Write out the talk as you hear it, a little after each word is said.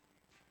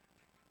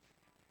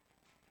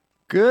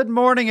Good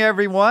morning,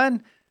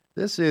 everyone.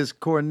 This is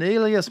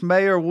Cornelius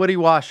Mayor Woody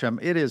Washam.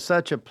 It is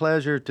such a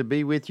pleasure to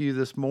be with you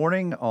this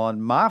morning on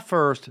my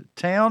first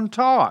Town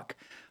Talk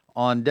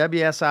on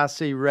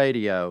WSIC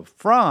Radio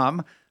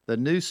from the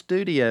new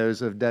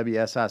studios of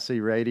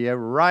WSIC Radio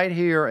right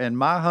here in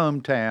my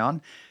hometown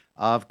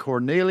of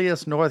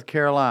Cornelius, North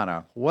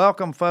Carolina.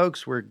 Welcome,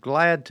 folks. We're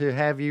glad to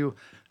have you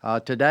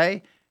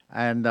today.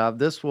 And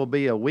this will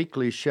be a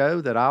weekly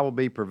show that I will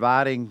be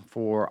providing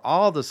for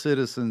all the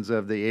citizens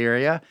of the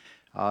area.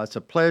 It's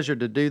a pleasure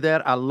to do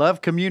that. I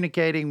love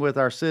communicating with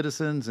our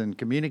citizens and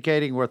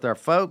communicating with our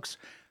folks.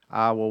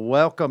 I will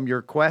welcome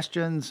your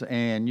questions,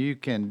 and you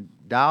can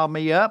dial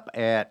me up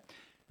at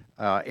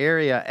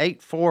area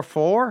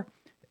 844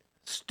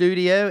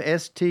 studio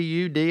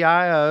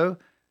STUDIO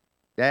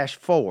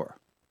 -4.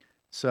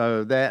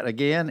 So that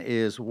again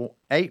is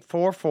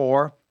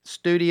 844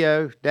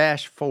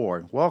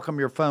 studio-4. Welcome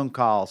your phone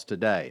calls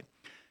today.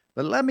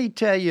 But let me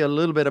tell you a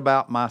little bit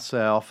about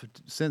myself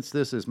since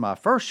this is my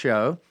first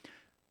show.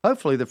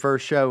 Hopefully the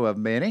first show of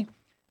many,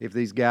 if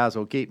these guys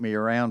will keep me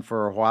around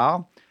for a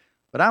while.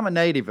 But I'm a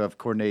native of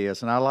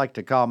Cornelius, and I like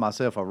to call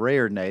myself a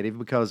rare native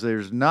because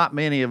there's not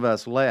many of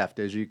us left,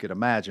 as you could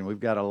imagine. We've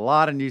got a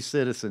lot of new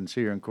citizens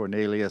here in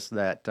Cornelius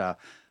that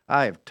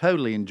I have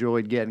totally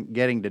enjoyed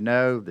getting to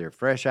know, their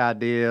fresh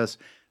ideas,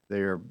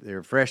 their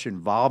fresh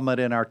involvement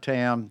in our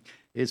town.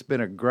 It's been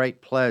a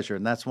great pleasure,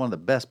 and that's one of the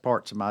best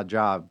parts of my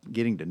job,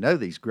 getting to know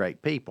these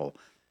great people.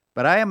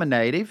 But I am a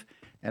native,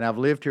 and I've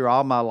lived here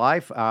all my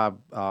life. I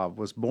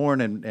was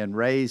born and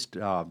raised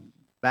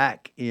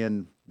back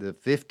in the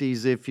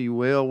 50s, if you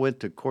will. Went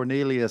to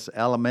Cornelius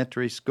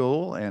Elementary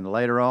School and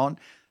later on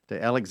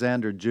to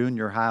Alexander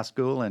Junior High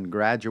School and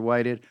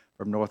graduated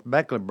from North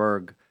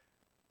Mecklenburg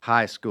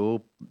High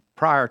School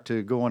prior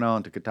to going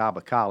on to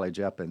Catawba College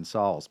up in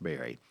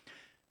Salisbury.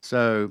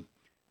 So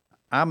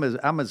I'm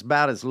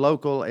about as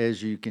local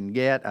as you can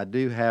get. I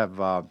do have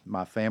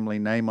my family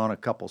name on a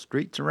couple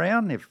streets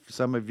around. If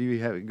some of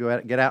you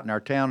get out in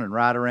our town and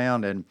ride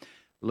around and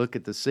look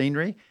at the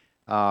scenery,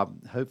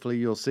 hopefully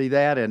you'll see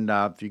that. And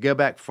if you go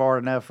back far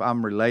enough,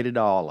 I'm related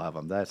to all of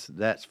them.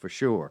 That's for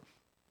sure.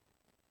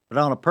 But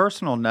on a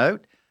personal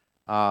note,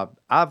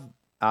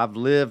 I've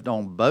lived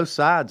on both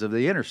sides of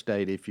the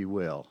interstate, if you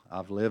will.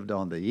 I've lived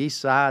on the east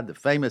side, the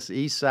famous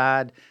east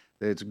side.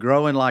 It's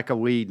growing like a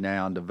weed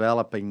now and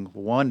developing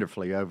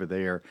wonderfully over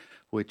there,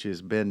 which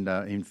has been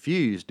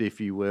infused,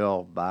 if you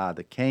will, by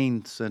the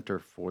Kane Center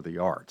for the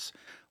Arts,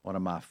 one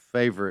of my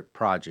favorite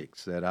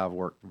projects that I've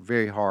worked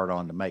very hard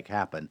on to make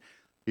happen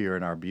here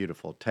in our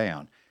beautiful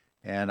town.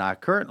 And I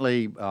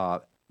currently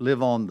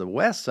live on the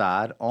west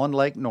side on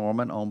Lake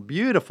Norman, on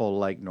beautiful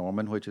Lake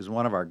Norman, which is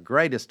one of our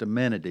greatest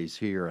amenities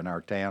here in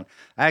our town.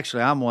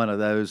 Actually, I'm one of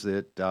those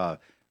that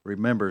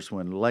remembers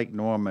when Lake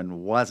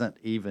Norman wasn't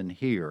even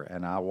here,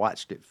 and I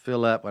watched it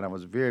fill up when I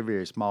was a very,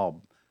 very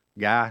small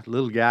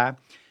little guy,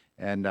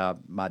 and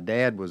my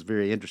dad was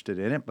very interested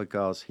in it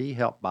because he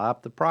helped buy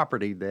up the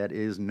property that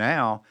is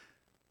now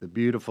the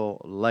beautiful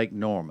Lake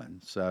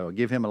Norman. So I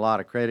give him a lot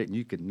of credit, and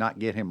you could not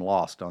get him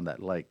lost on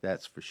that lake,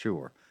 that's for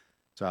sure.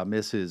 So I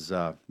miss his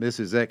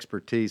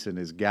expertise and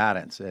his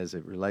guidance as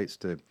it relates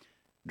to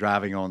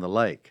driving on the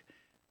lake.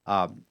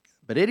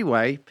 But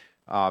anyway,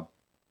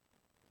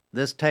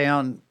 this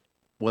town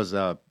was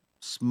a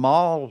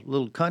small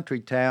little country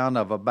town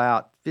of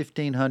about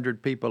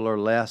 1,500 people or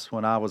less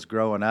when I was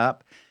growing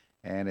up,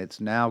 and it's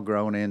now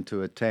grown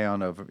into a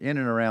town of in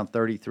and around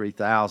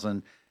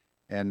 33,000,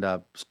 and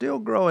still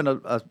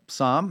growing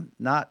some,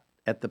 not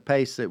at the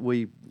pace that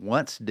we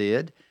once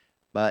did,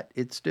 but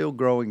it's still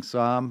growing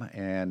some.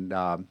 And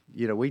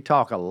we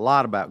talk a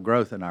lot about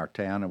growth in our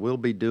town, and we'll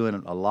be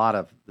doing a lot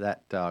of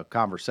that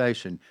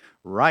conversation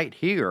right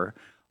here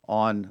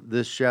on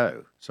this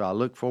show. So I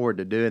look forward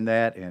to doing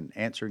that and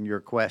answering your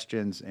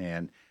questions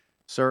and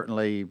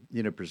certainly,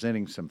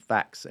 presenting some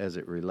facts as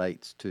it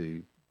relates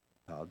to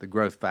the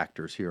growth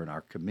factors here in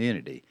our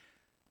community.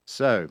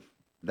 So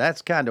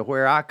that's kind of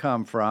where I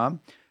come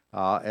from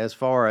as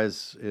far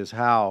as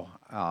how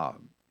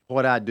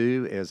what I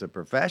do as a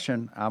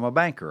profession. I'm a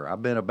banker.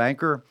 I've been a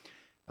banker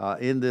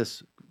in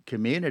this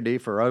community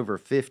for over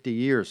 50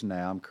 years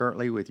now. I'm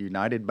currently with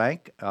United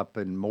Bank up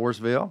in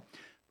Mooresville,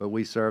 but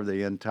we serve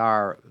the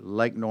entire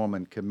Lake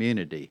Norman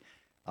community.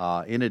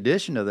 In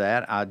addition to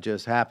that, I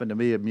just happen to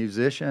be a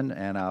musician,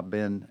 and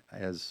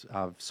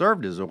I've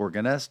served as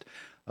organist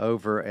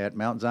over at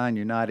Mount Zion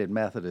United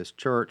Methodist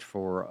Church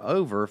for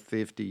over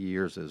 50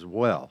 years as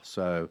well.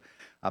 So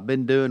I've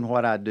been doing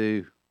what I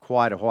do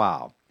quite a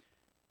while.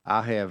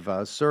 I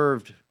have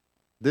served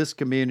this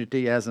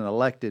community as an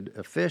elected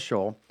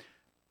official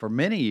for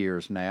many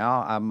years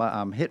now.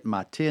 I'm hitting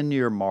my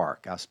 10-year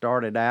mark. I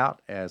started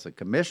out as a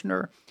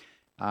commissioner.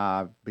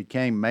 I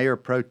became mayor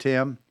pro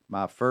tem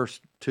my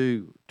first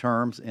 2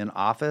 terms in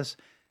office.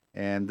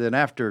 And then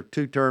after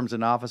 2 terms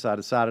in office, I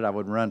decided I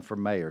would run for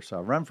mayor. So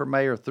I ran for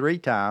mayor 3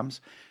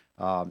 times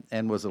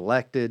and was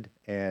elected.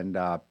 And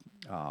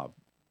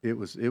it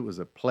was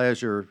a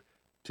pleasure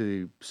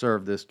to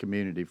serve this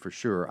community for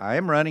sure. I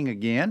am running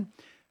again.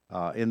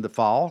 in the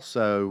fall.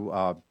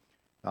 So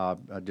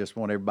I just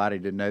want everybody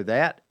to know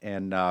that,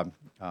 and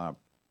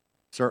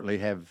certainly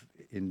have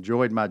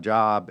enjoyed my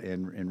job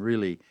and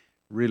really,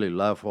 really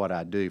love what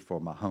I do for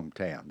my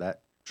hometown.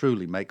 That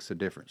truly makes a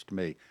difference to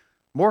me.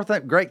 More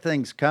great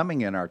things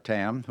coming in our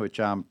town, which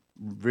I'm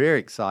very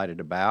excited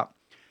about.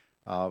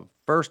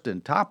 First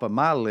and top of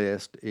my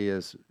list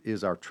is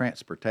our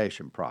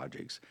transportation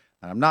projects.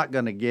 And I'm not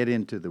going to get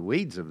into the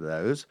weeds of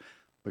those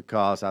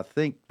because I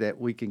think that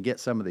we can get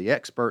some of the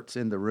experts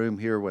in the room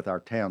here with our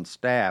town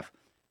staff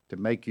to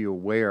make you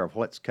aware of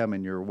what's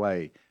coming your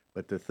way.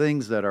 But the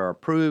things that are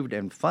approved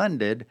and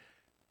funded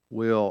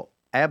will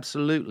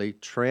absolutely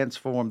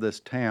transform this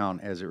town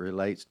as it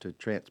relates to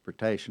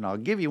transportation. I'll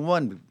give you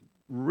one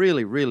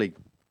really, really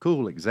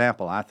cool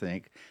example, I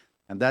think,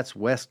 and that's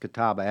West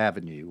Catawba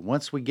Avenue.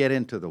 Once we get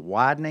into the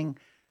widening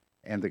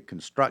and the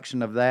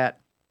construction of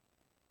that,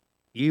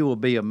 you will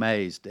be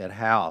amazed at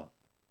how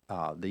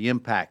the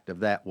impact of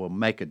that will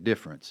make a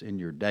difference in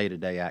your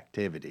day-to-day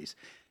activities.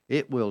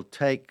 It will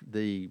take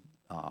the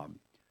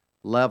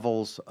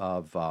levels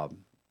of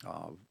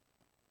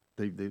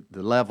the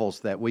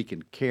levels that we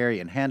can carry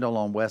and handle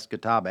on West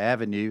Catawba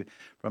Avenue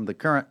from the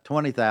current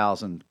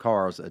 20,000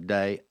 cars a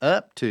day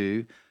up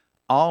to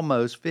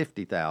almost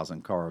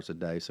 50,000 cars a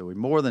day. So we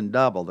more than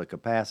double the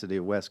capacity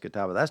of West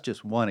Catawba. That's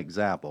just one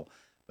example,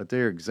 but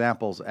there are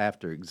examples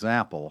after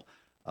example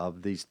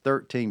of these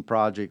 13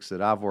 projects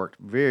that I've worked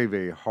very,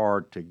 very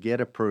hard to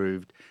get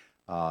approved.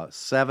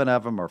 7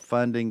 of them are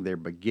funding. They're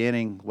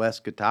beginning.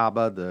 West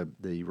Catawba,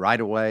 the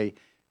right-of-way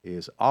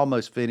is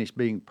almost finished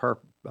being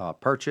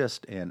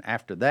purchased, and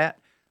after that,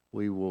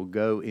 we will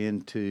go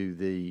into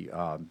the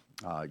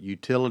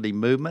utility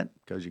movement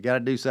because you got to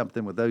do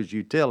something with those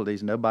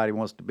utilities. Nobody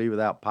wants to be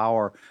without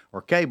power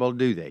or cable,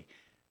 do they?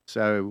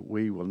 So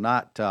we will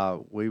not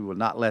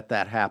let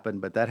that happen,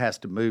 but that has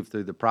to move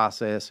through the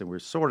process, and we're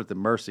sort of at the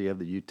mercy of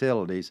the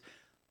utilities.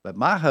 But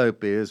my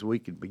hope is we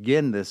can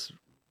begin this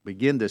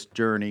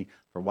journey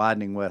for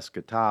widening West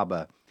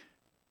Catawba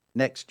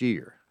next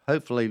year.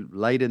 Hopefully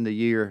late in the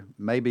year,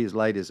 maybe as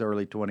late as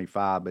early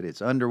 25, but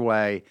it's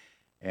underway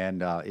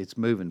and it's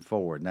moving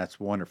forward, and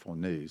that's wonderful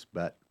news.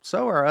 But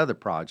so are other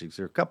projects.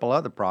 There are a couple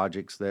other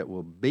projects that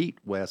will beat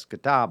West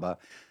Catawba,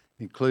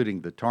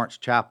 including the Torrance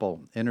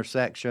Chapel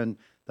intersection,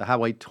 the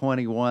Highway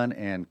 21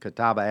 and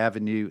Catawba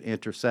Avenue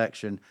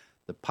intersection,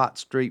 the Pot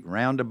Street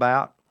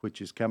roundabout,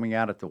 which is coming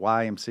out at the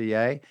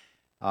YMCA,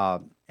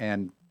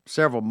 and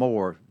several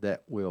more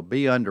that will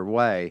be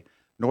underway.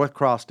 North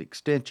Cross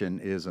Extension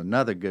is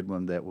another good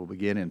one that will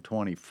begin in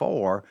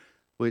 24,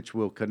 which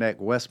will connect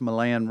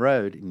Westmoreland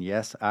Road. And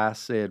yes, I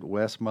said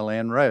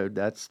Westmoreland Road.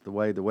 That's the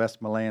way the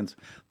Westmorelands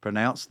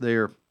pronounce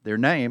their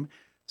name.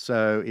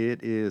 So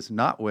it is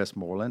not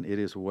Westmoreland, it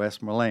is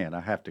Westmoreland.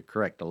 I have to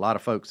correct a lot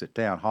of folks at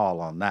Town Hall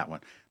on that one,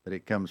 but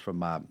it comes from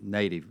my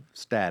native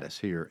status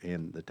here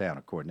in the town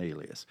of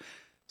Cornelius.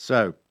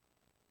 So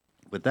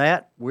with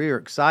that, we're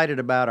excited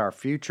about our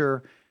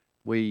future.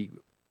 We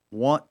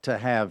want to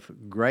have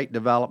great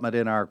development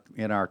in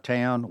our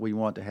town. We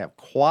want to have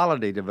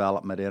quality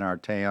development in our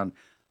town.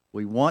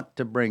 We want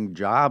to bring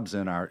jobs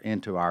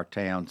into our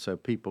town so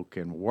people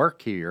can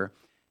work here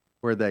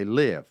where they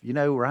live. You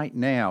know, right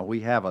now we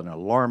have an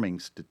alarming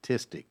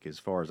statistic as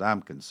far as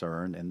I'm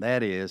concerned, and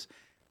that is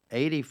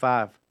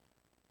 85%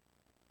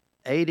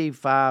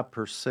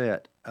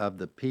 of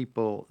the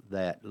people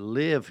that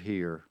live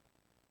here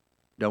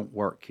don't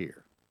work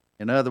here.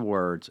 In other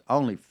words,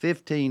 only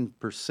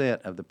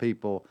 15% of the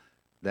people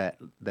that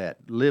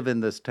live in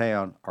this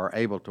town are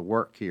able to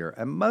work here,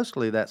 and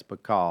mostly that's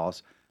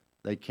because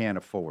they can't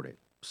afford it.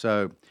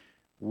 So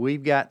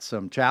we've got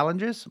some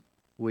challenges.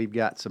 We've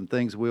got some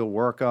things we'll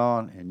work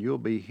on, and you'll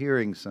be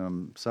hearing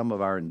some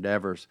of our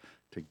endeavors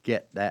to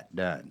get that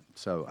done.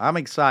 So I'm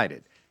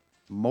excited.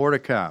 More to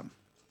come.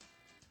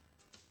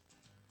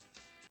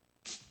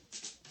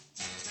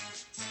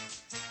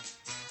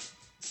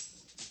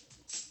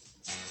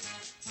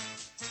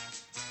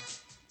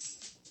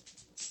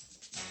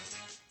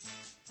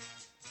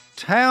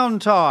 Town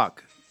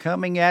Talk,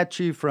 coming at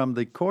you from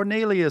the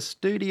Cornelius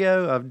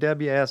studio of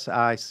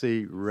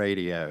WSIC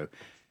Radio.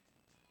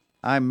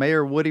 I'm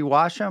Mayor Woody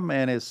Washam,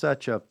 and it's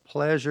such a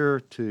pleasure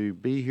to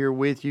be here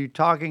with you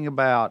talking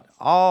about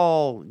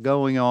all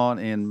going on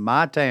in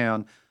my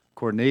town,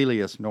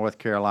 Cornelius, North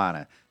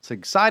Carolina. It's an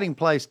exciting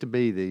place to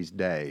be these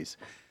days.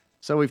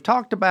 So we've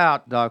talked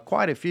about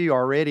quite a few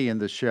already in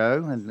the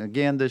show, and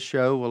again, this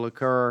show will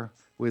occur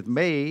with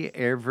me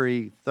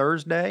every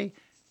Thursday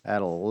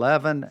at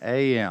 11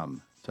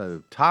 a.m.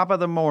 So top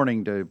of the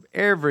morning to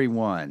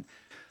everyone.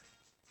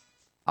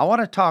 I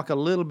want to talk a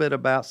little bit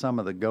about some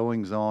of the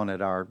goings on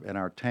in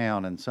our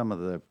town and some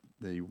of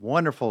the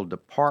wonderful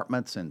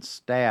departments and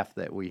staff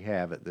that we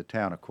have at the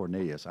town of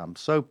Cornelius. I'm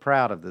so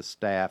proud of this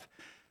staff.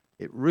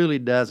 It really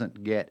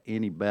doesn't get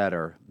any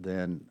better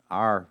than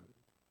our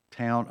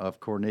town of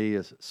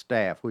Cornelius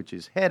staff, which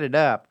is headed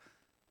up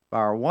by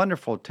our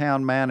wonderful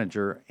town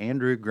manager,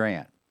 Andrew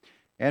Grant.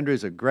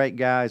 Andrew's a great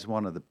guy. He's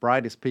one of the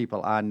brightest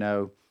people I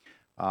know.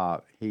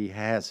 He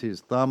has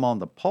his thumb on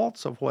the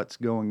pulse of what's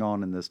going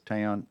on in this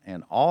town,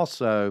 and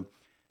also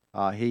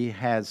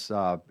he's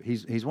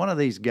one of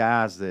these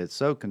guys that's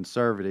so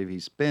conservative. He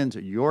spends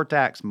your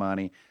tax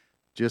money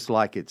just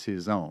like it's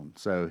his own.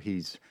 So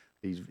he's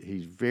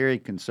very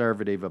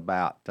conservative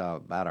about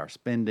our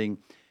spending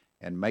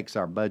and makes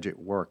our budget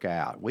work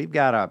out. We've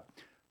got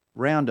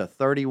around a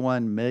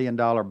 $31 million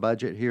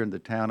budget here in the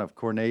town of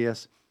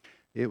Cornelius.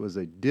 It was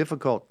a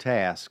difficult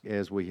task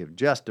as we have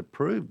just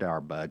approved our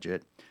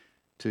budget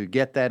to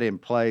get that in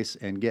place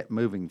and get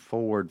moving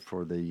forward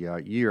for the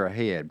year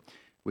ahead.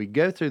 We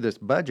go through this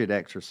budget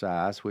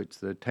exercise, which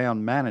the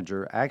town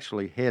manager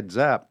actually heads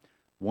up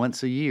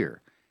once a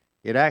year.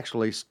 It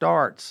actually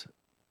starts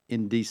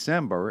in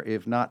December,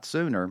 if not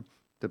sooner,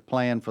 to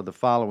plan for the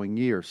following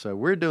year. So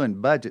we're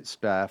doing budget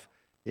stuff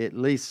at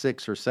least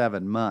 6 or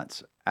 7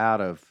 months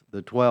out of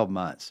the 12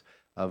 months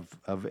of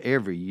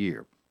every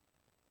year.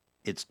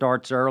 It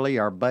starts early.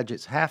 Our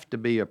budgets have to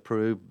be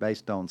approved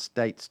based on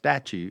state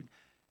statute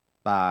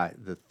by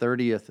the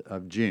 30th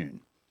of June.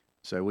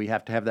 So we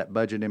have to have that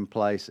budget in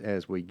place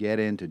as we get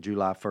into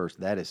July 1st.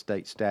 That is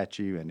state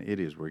statute, and it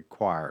is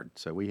required.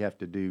 So we have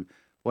to do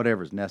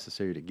whatever is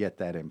necessary to get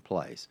that in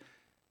place.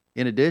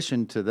 In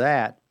addition to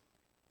that,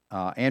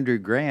 Andrew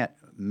Grant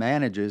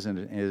manages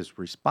and is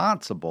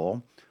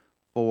responsible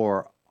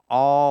for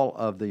all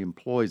of the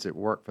employees that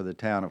work for the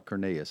town of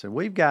Cornelius. And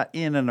we've got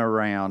in and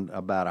around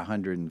about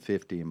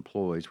 150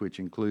 employees, which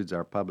includes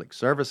our public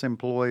service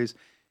employees.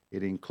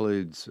 It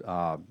includes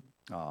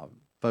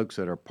folks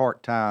that are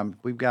part-time.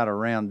 We've got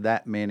around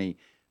that many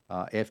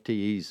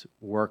FTEs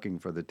working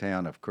for the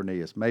town of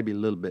Cornelius, maybe a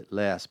little bit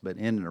less, but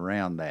in and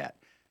around that.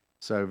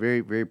 So very,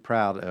 very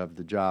proud of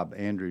the job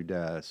Andrew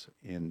does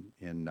in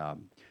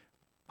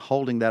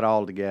holding that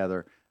all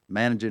together,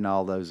 managing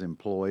all those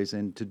employees.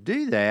 And to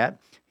do that,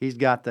 he's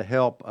got the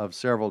help of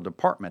several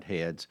department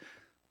heads,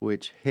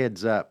 which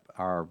heads up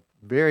our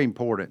very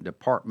important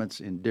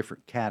departments in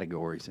different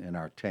categories in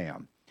our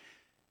town.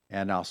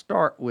 And I'll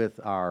start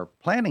with our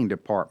planning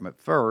department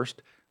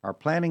first. Our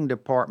planning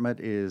department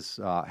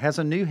has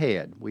a new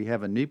head. We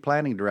have a new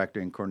planning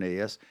director in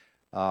Cornelius,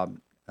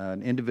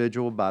 an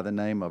individual by the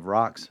name of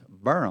Rox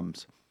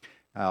Burhams.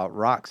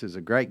 Rox is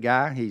a great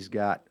guy. He's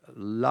got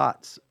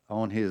lots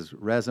on his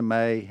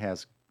resume,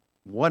 has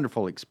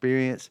wonderful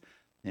experience,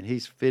 and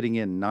he's fitting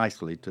in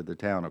nicely to the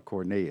town of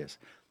Cornelius.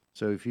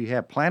 So if you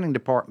have planning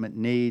department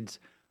needs,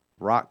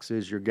 Rox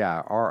is your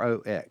guy,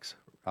 R-O-X.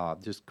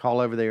 Just call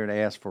over there and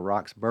ask for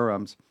Rox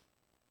Burhams,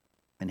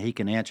 and he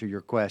can answer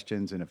your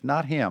questions. And if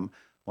not him,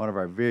 one of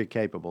our very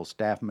capable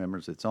staff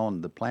members that's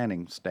on the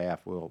planning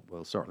staff will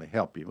certainly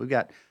help you. We've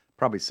got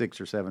probably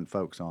 6 or 7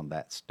 folks on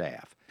that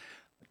staff.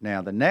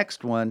 Now, the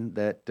next one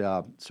that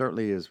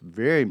certainly is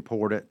very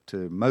important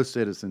to most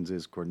citizens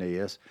is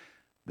Cornelius,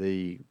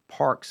 the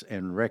Parks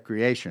and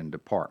Recreation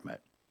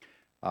Department.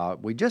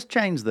 We just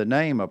changed the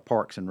name of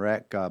Parks and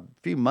Rec a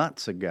few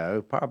months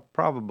ago,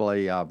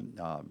 probably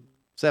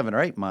 7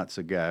 or 8 months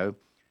ago,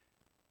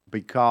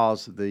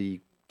 because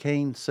the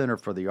Kane Center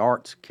for the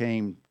Arts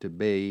came to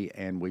be,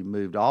 and we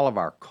moved all of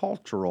our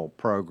cultural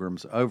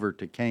programs over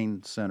to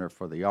Kane Center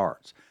for the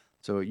Arts.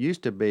 So it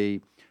used to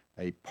be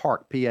a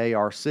park,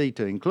 P-A-R-C,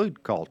 to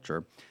include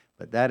culture,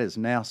 but that is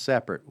now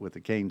separate with the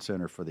Kane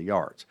Center for the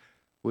Arts,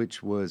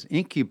 which was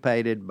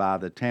incubated by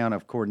the town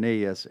of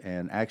Cornelius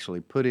and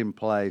actually put in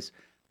place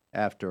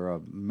after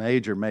a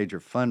major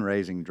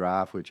fundraising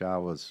drive, which I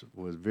was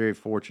very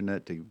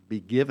fortunate to be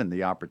given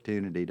the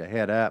opportunity to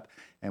head up,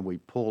 and we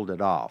pulled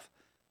it off.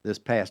 This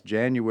past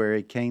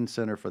January, Kane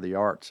Center for the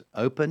Arts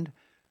opened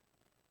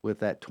with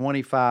that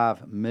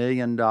 $25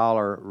 million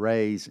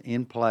raise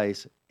in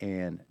place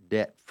and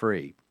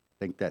debt-free. I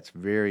think that's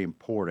very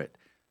important.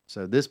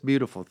 So this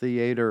beautiful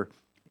theater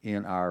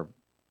in our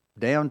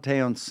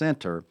downtown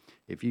center,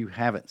 if you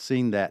haven't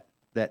seen that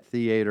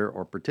theater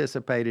or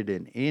participated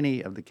in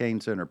any of the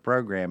Kane Center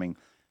programming,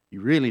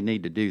 you really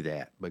need to do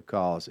that,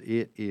 because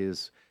it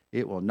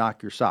will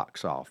knock your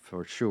socks off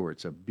for sure.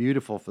 It's a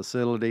beautiful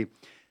facility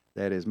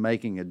that is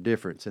making a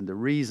difference. And the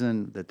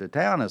reason that the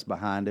town is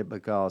behind it,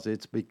 because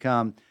it's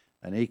become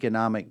an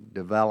economic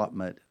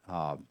development.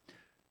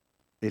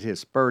 It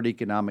has spurred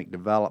economic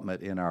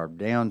development in our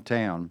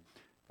downtown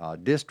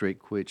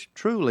district, which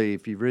truly,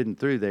 if you've ridden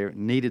through there,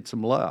 needed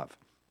some love.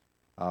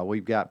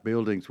 We've got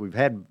buildings. We've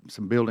had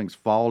some buildings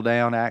fall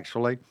down,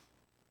 actually.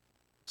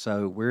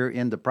 So we're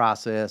in the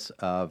process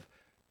of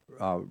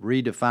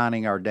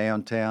redefining our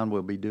downtown.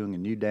 We'll be doing a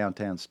new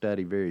downtown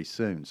study very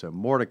soon. So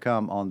more to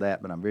come on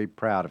that, but I'm very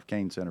proud of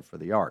Kane Center for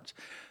the Arts.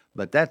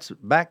 But that's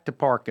back to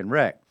Park and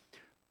Rec.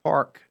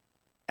 Park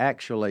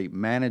actually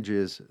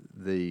manages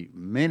the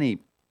many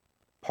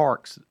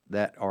parks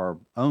that are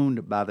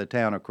owned by the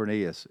town of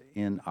Cornelius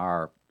in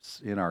our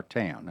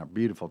town, our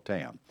beautiful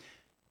town.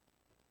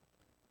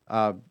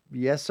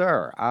 Yes,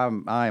 sir.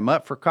 I am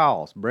up for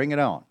calls. Bring it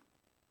on.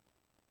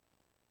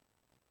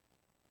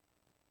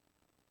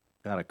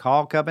 Got a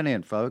call coming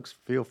in, folks.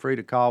 Feel free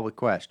to call with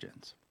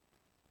questions.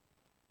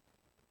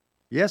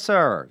 Yes,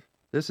 sir.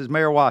 This is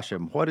Mayor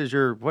Washam. What is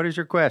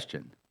your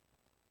question?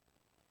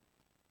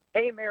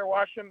 Hey, Mayor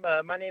Washam.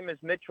 My name is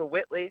Mitchell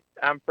Whitley.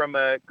 I'm from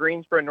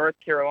Greensboro, North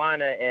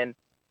Carolina, and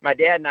my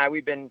dad and I,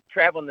 we've been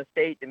traveling the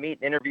state to meet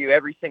and interview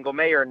every single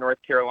mayor in North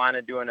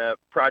Carolina doing a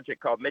project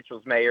called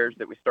Mitchell's Mayors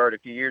that we started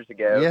a few years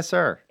ago. Yes,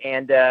 sir.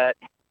 And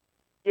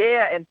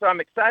yeah, and so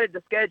I'm excited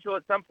to schedule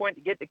at some point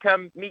to get to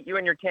come meet you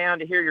in your town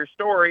to hear your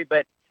story.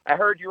 But I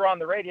heard you were on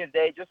the radio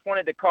today. Just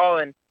wanted to call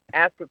and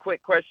ask a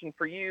quick question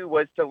for you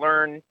was to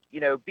learn,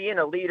 being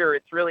a leader,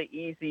 it's really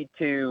easy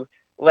to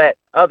let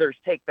others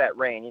take that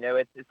reign.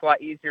 It's a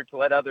lot easier to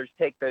let others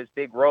take those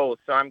big roles.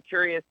 So I'm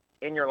curious,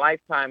 in your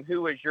lifetime,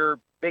 who was your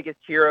biggest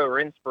hero or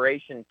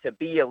inspiration to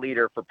be a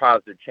leader for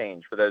positive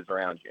change for those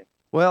around you?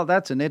 Well,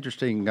 that's an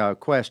interesting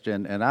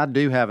question, and I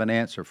do have an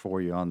answer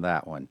for you on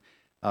that one.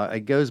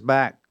 It goes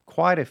back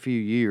quite a few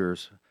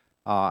years.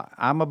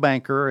 I'm a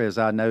banker, as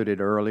I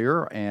noted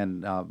earlier,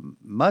 and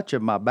much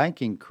of my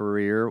banking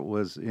career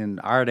was in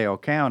Iredell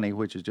County,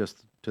 which is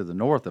just to the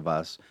north of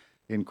us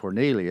in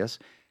Cornelius,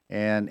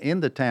 and in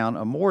the town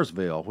of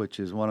Mooresville, which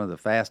is one of the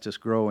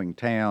fastest growing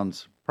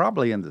towns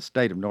probably in the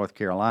state of North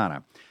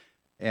Carolina.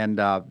 And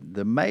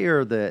the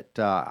mayor that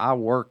I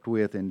worked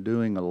with in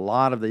doing a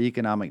lot of the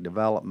economic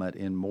development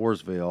in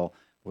Mooresville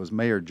was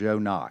Mayor Joe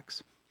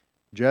Knox.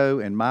 Joe,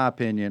 in my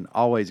opinion,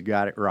 always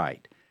got it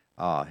right.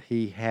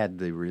 He had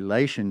the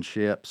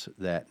relationships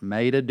that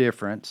made a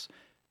difference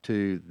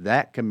to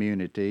that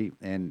community.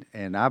 And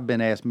I've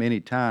been asked many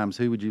times,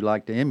 who would you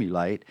like to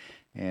emulate?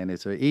 And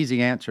it's an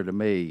easy answer to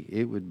me.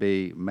 It would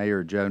be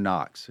Mayor Joe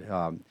Knox.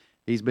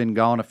 He's been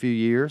gone a few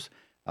years.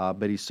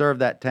 But he served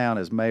that town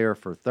as mayor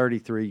for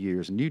 33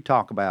 years. And you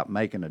talk about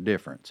making a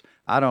difference.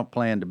 I don't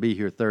plan to be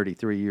here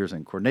 33 years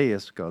in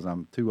Cornelius because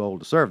I'm too old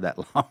to serve that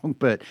long.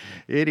 But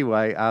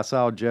anyway, I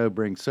saw Joe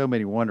bring so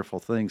many wonderful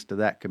things to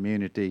that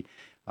community.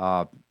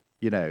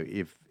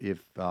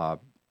 If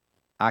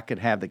I could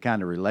have the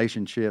kind of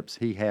relationships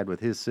he had with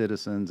his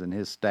citizens and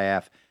his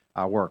staff,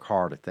 I work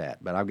hard at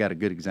that. But I've got a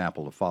good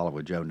example to follow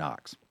with Joe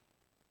Knox.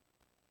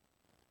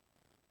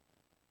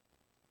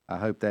 I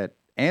hope that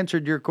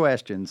answered your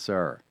question,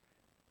 sir.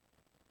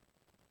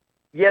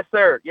 Yes,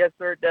 sir. Yes,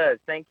 sir, it does.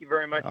 Thank you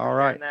very much All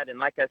for sharing right. that. And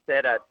like I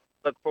said, I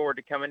look forward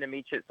to coming to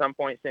meet you at some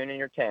point soon in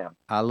your town.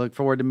 I look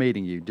forward to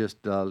meeting you. Just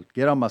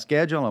get on my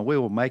schedule and we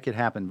will make it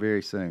happen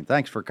very soon.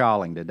 Thanks for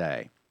calling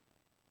today.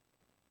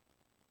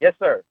 Yes,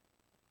 sir.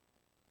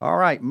 All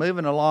right,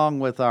 moving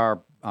along with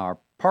our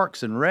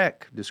Parks and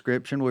Rec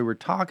description, we were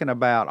talking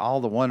about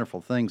all the wonderful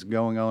things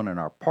going on in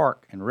our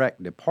Park and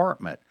Rec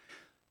department.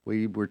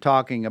 We were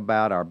talking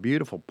about our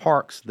beautiful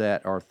parks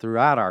that are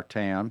throughout our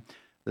town,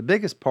 the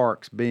biggest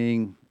parks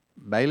being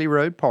Bailey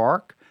Road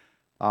Park.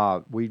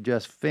 We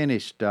just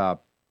finished a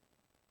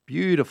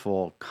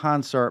beautiful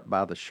concert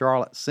by the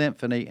Charlotte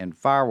Symphony and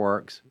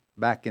Fireworks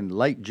back in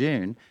late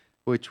June,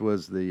 which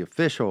was the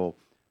official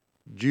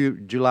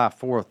July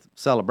 4th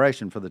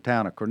celebration for the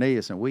town of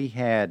Cornelius. And we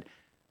had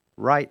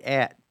right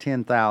at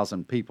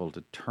 10,000 people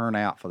to turn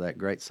out for that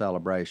great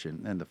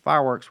celebration. And the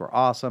fireworks were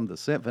awesome. The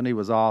symphony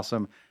was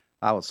awesome.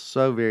 I was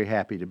so very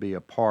happy to be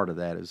a part of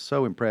that. It was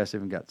so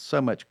impressive and got so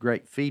much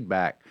great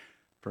feedback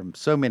from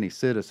so many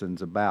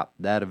citizens about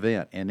that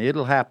event. And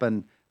it'll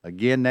happen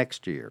again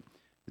next year.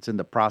 It's in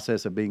the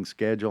process of being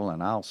scheduled,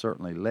 and I'll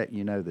certainly let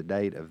you know the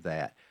date of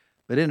that.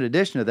 But in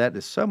addition to that,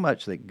 there's so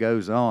much that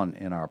goes on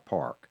in our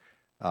park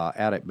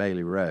out at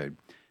Bailey Road.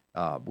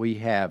 We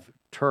have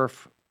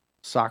turf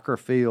soccer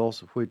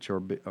fields, which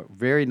are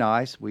very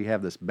nice. We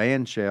have this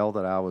band shell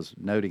that I was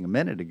noting a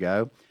minute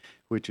ago,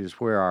 which is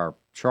where our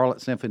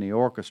Charlotte Symphony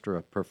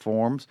Orchestra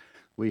performs.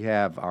 We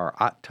have our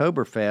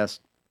Oktoberfest,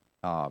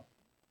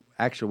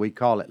 actually we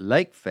call it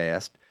Lake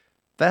Fest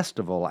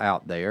festival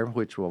out there,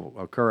 which will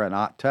occur in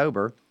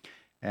October.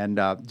 And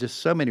just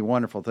so many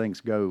wonderful things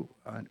go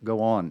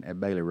on at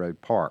Bailey Road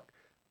Park.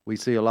 We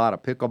see a lot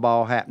of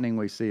pickleball happening.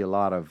 We see a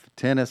lot of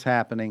tennis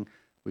happening.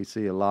 We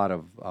see a lot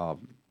of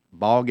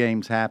ball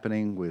games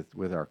happening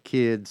with our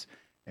kids,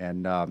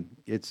 and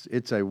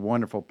it's a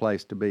wonderful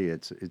place to be.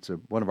 It's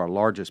one of our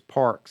largest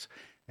parks,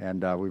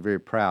 and we're very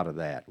proud of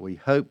that. We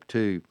hope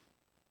to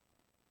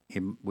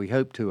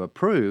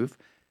approve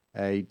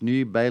a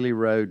new Bailey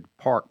Road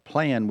Park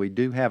plan. We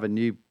do have a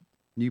new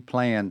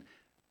plan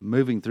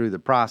moving through the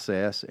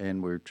process,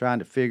 and we're trying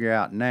to figure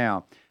out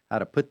now how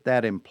to put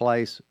that in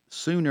place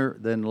sooner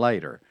than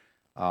later.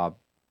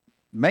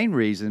 Main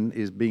reason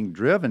is being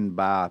driven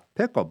by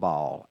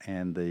pickleball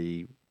and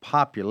the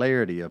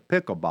popularity of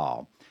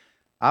pickleball.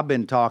 I've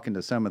been talking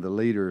to some of the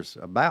leaders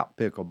about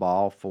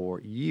pickleball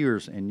for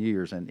years and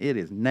years, and it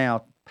is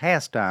now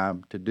past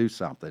time to do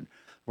something.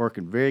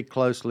 Working very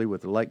closely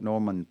with the Lake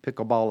Norman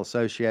Pickleball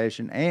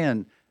Association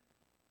and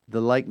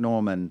the Lake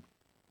Norman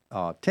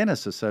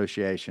Tennis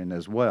Association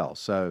as well.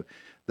 So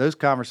those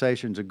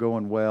conversations are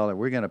going well, and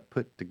we're going to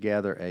put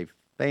together a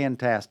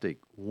fantastic,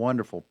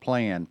 wonderful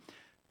plan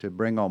to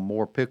bring on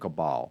more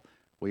pickleball.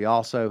 We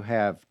also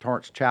have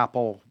Torrance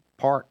Chapel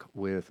Park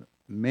with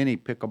many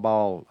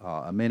pickleball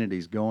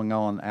amenities going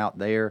on out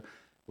there.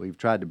 We've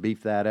tried to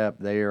beef that up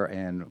there,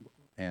 and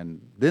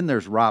And then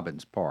there's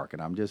Robbins Park,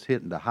 and I'm just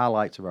hitting the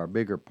highlights of our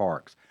bigger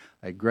parks.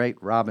 A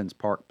great Robbins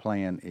Park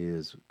plan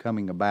is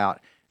coming about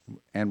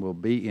and will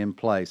be in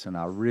place, and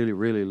I really,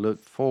 really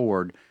look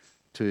forward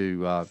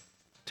to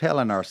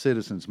telling our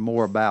citizens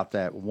more about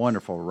that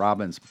wonderful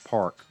Robbins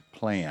Park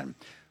plan.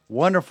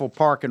 Wonderful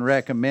park and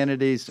rec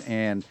amenities,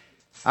 and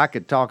I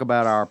could talk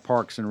about our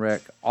parks and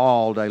rec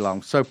all day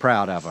long. So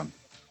proud of them.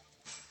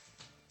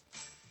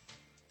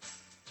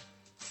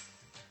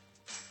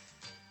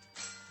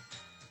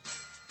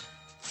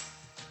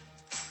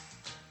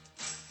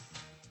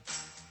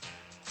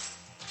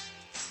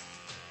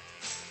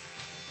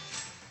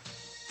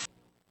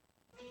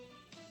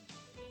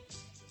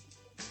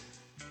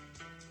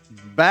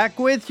 Back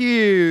with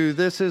you.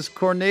 This is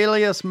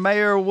Cornelius,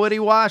 Mayor Woody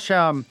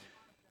Washam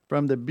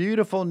from the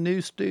beautiful new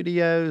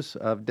studios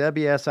of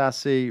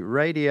WSIC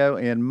Radio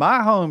in my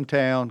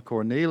hometown,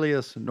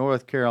 Cornelius,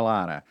 North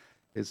Carolina.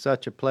 It's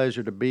such a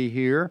pleasure to be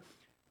here.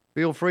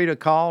 Feel free to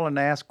call and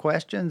ask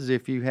questions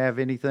if you have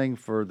anything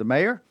for the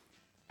mayor.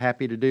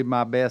 Happy to do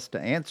my best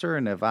to answer,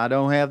 and if I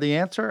don't have the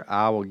answer,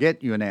 I will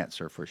get you an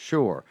answer for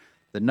sure.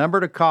 The number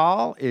to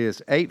call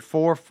is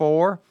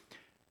 844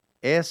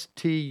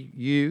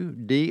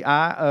 STUDIO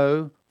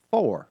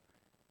 4.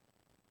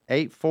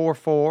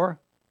 844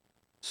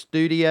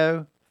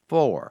 Studio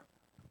 4.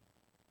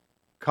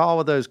 Call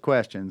with those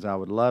questions. I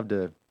would love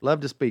to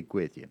speak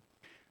with you.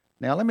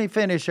 Now let me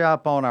finish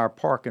up on our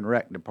Park and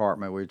Rec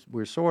department.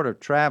 We're sort of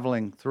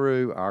traveling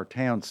through our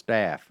town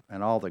staff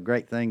and all the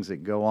great things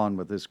that go on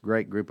with this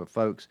great group of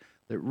folks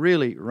that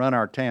really run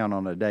our town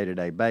on a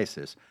day-to-day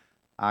basis.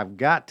 I've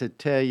got to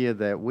tell you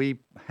that we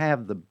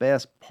have the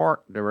best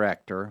park and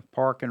rec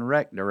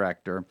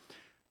director,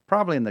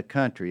 probably in the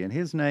country, and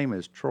his name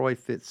is Troy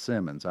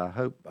Fitzsimmons. I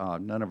hope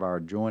none of our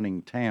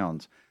adjoining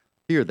towns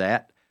hear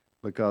that,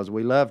 because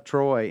we love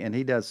Troy, and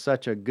he does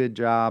such a good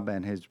job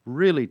and is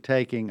really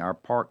taking our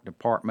park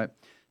department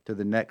to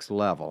the next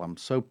level. I'm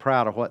so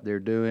proud of what they're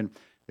doing.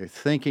 They're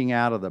thinking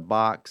out of the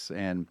box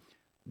and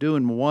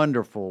doing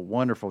wonderful,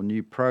 wonderful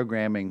new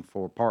programming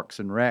for Parks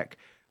and Rec.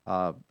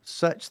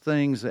 Such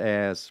things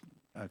as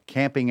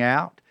camping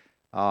out.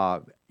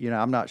 I'm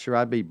not sure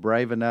I'd be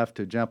brave enough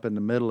to jump in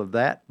the middle of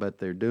that, but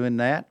they're doing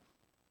that.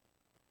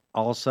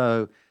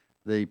 Also,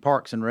 the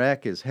Parks and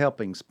Rec is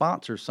helping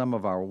sponsor some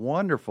of our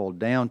wonderful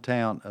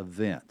downtown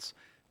events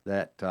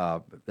that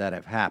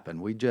have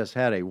happened. We just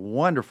had a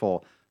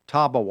wonderful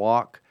Taba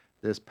Walk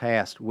this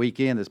past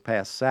weekend, this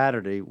past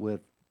Saturday,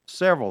 with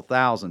several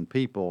thousand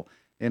people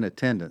in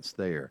attendance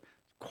there.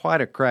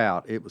 Quite a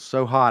crowd. It was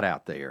so hot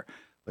out there.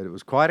 But it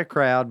was quite a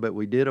crowd, but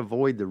we did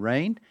avoid the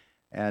rain,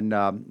 and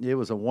it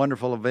was a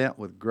wonderful event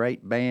with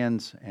great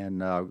bands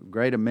and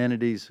great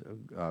amenities,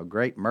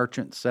 great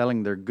merchants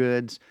selling their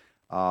goods.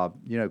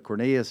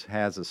 Cornelius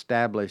has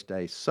established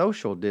a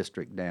social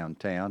district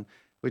downtown,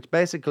 which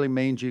basically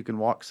means you can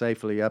walk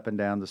safely up and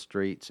down the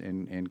streets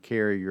and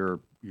carry your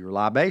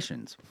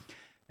libations.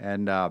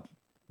 And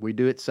we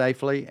do it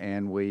safely,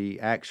 and we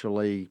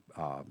actually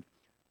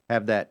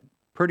have that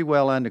pretty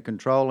well under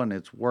control, and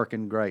it's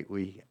working great.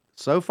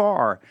 So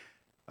far,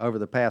 over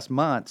the past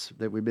months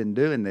that we've been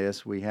doing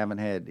this, we haven't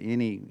had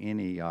any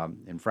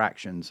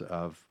infractions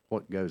of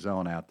what goes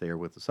on out there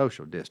with the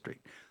social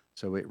district.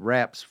 So it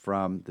wraps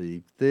from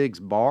the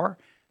Thiggs Bar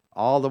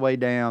all the way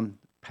down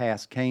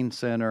past Kane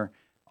Center,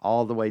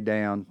 all the way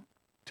down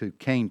to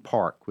Kane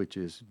Park, which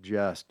is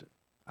just,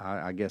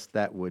 I guess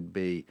that would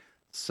be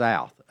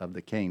south of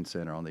the Kane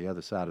Center, on the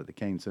other side of the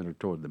Kane Center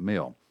toward the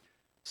mill.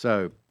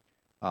 So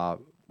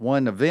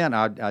one event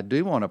I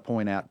do want to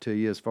point out to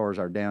you as far as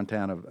our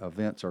downtown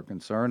events are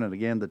concerned, and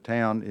again, the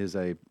town is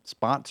a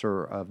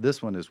sponsor of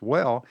this one as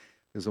well,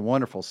 is a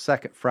wonderful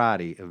Second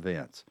Friday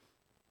events.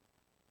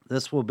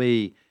 This will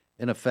be,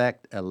 in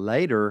effect, a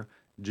later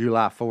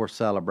July 4th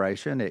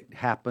celebration. It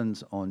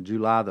happens on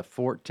July the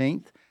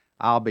 14th.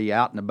 I'll be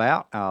out and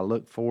about. I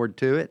look forward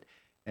to it.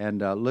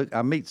 And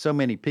I meet so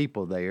many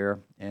people there,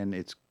 and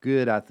it's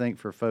good, I think,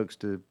 for folks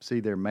to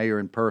see their mayor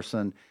in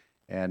person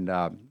and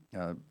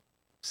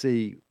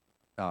see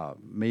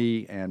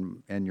me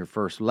and your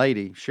First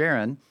Lady,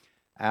 Sharon,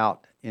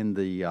 out in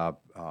the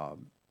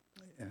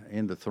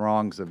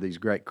throngs of these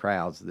great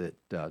crowds that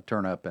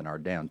turn up in our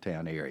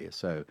downtown area.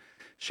 So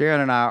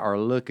Sharon and I are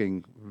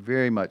looking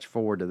very much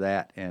forward to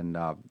that, and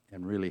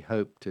really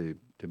hope to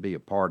be a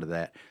part of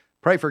that.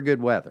 Pray for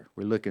good weather.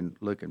 We're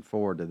looking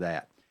forward to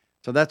that.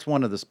 So that's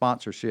one of the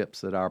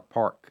sponsorships that our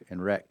Park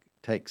and Rec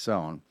takes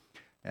on,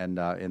 and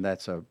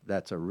that's a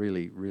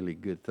really, really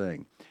good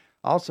thing.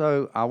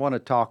 Also, I want to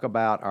talk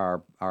about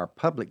our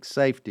public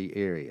safety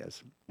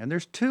areas, and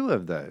there's two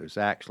of those,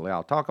 actually.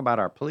 I'll talk about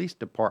our police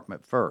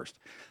department first.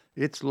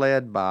 It's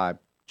led by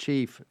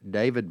Chief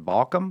David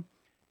Balcom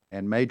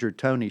and Major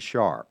Tony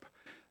Sharp.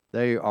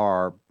 They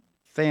are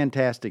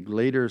fantastic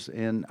leaders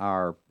in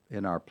our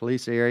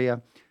police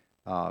area.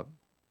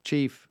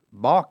 Chief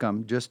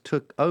Balcom just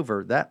took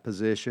over that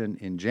position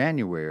in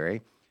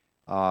January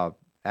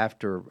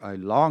after a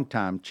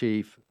longtime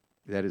chief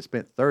that has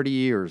spent 30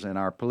 years in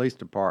our police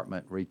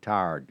department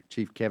retired,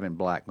 Chief Kevin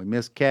Black. We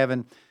miss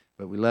Kevin,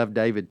 but we love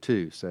David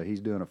too. So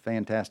he's doing a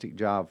fantastic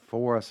job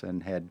for us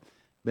and had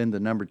been the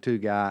number 2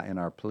 guy in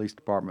our police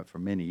department for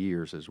many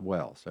years as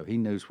well. So he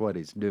knows what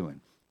he's doing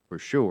for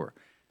sure.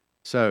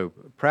 So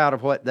proud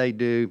of what they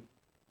do.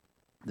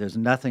 There's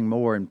nothing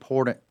more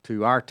important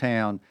to our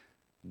town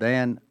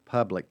than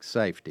public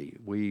safety.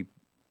 We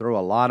throw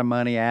a lot of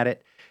money at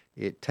it.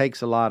 It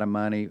takes a lot of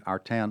money. Our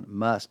town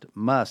must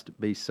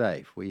be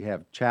safe. We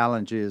have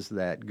challenges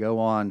that go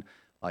on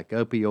like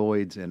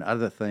opioids and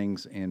other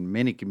things in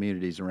many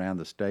communities around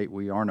the state.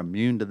 We aren't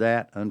immune to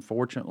that,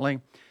 unfortunately.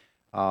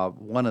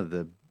 One of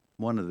the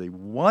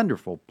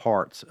wonderful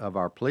parts of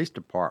our police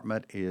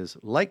department is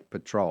Lake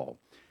Patrol.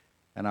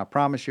 And I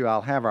promise you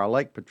I'll have our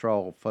Lake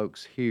Patrol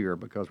folks here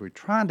because we're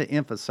trying to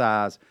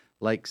emphasize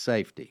lake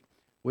safety.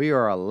 We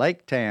are a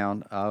lake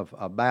town of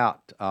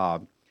about,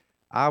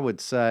 I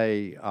would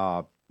say,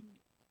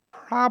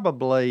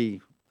 probably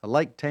a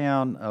lake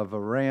town of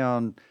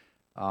around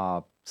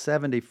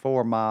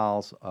 74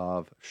 miles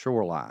of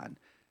shoreline.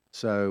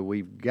 So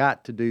we've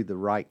got to do the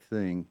right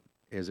thing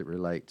as it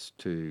relates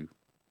to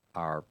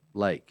our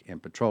lake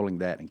and patrolling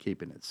that and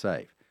keeping it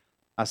safe.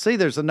 I see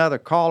there's another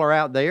caller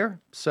out there,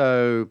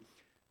 so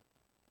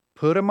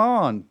put him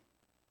on.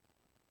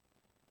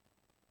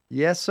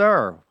 Yes,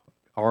 sir,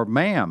 or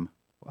ma'am.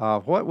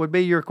 What would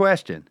be your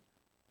question?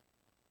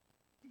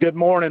 Good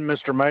morning,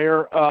 Mr.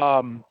 Mayor.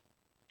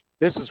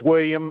 This is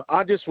William.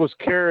 I just was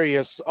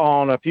curious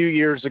on a few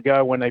years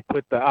ago when they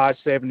put the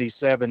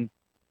I-77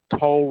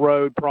 toll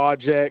road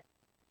project,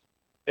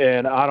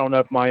 and I don't know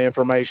if my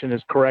information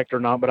is correct or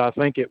not, but I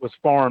think it was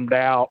farmed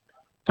out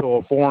to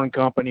a foreign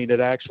company that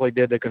actually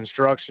did the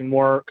construction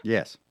work.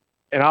 Yes.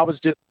 And I was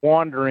just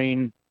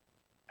wondering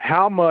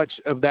how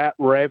much of that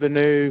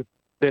revenue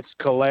that's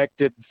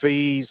collected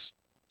fees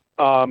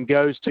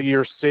goes to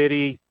your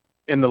city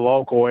in the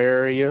local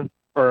area,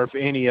 or if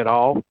any at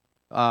all?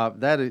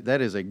 That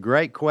is a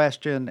great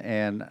question,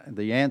 and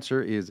the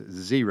answer is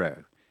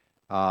zero.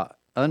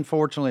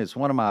 Unfortunately, it's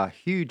one of my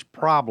huge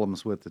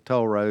problems with the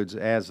toll roads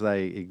as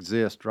they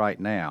exist right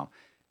now.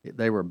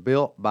 They were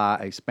built by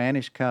a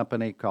Spanish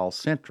company called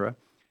Centra,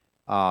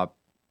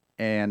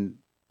 and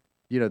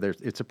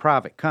it's a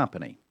private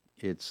company.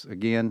 It's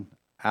again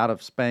out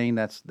of Spain.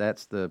 That's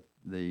where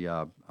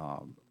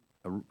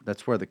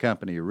the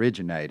company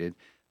originated.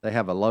 They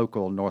have a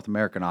local North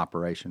American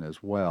operation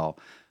as well.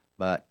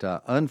 But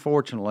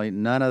unfortunately,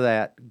 none of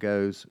that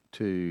goes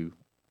to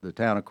the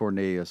town of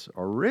Cornelius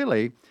or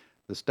really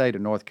the state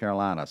of North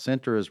Carolina.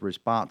 Centra is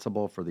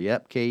responsible for the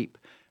upkeep.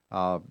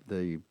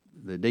 The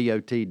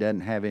DOT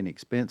doesn't have any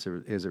expense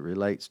as it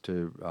relates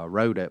to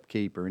road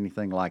upkeep or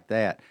anything like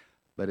that.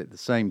 But at the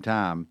same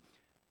time,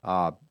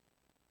 I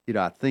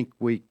think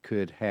we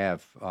could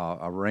have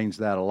arranged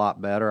that a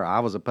lot better. I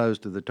was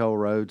opposed to the toll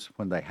roads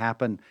when they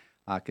happened.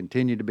 I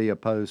continue to be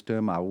opposed to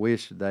them. I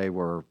wish they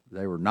were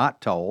not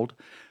tolled.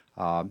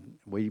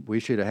 We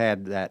should have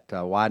had that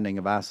widening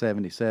of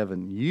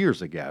I-77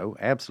 years ago,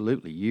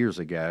 absolutely years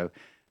ago.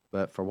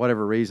 But for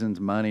whatever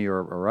reasons, money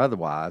or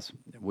otherwise,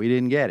 we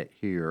didn't get it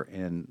here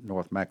in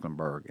North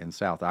Mecklenburg and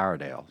South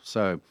Iredell.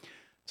 So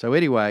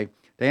anyway,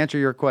 to answer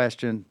your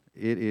question,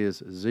 it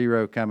is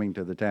zero coming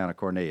to the town of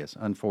Cornelius,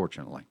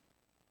 unfortunately.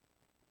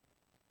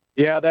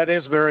 Yeah, that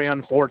is very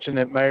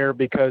unfortunate, Mayor,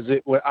 because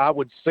I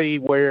would see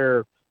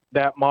where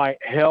that might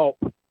help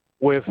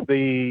with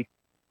the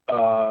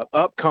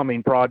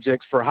upcoming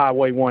projects for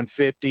Highway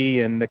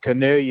 150 and the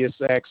Cornelius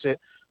exit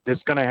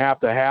that's going to have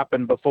to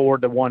happen before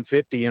the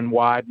 150 and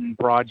widen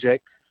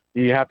project.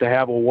 You have to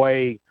have a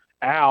way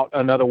out,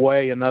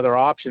 another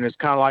option. It's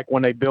kind of like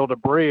when they build a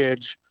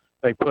bridge,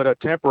 they put a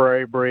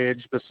temporary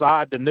bridge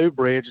beside the new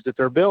bridge that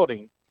they're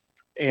building.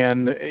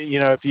 And,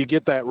 if you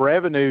get that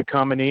revenue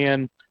coming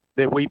in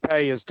that we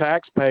pay as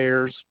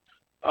taxpayers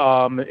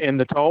in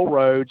the toll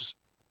roads,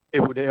 it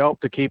would help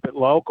to keep it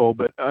local.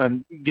 But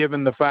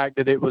given the fact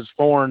that it was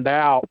foreigned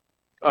out,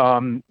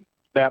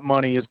 that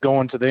money is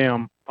going to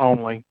them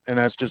only, and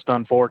that's just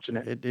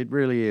unfortunate. It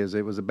really is.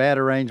 It was a bad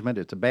arrangement.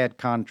 It's a bad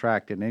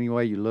contract in any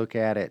way you look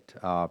at it.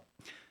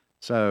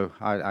 So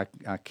I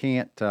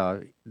can't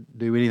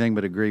do anything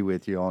but agree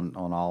with you on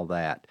all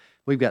that.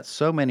 We've got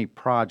so many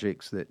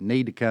projects that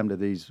need to come to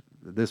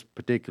this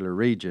particular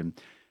region.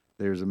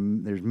 There's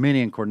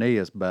many in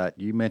Cornelius, but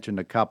you mentioned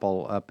a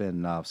couple up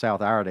in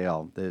South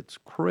Iredell that's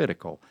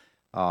critical.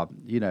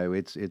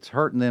 It's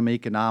hurting them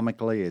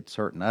economically. It's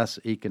hurting us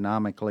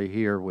economically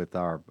here with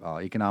our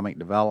economic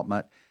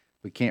development.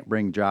 We can't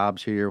bring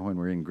jobs here when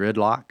we're in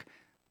gridlock.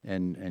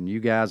 And you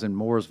guys in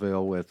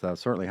Mooresville with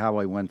certainly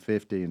Highway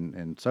 150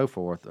 and so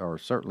forth are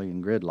certainly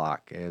in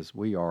gridlock as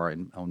we are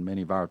on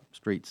many of our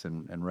streets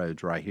and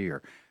roads right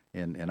here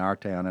in our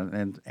town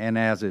and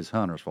as is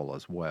Huntersville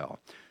as well.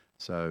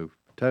 So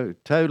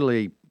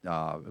totally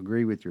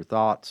agree with your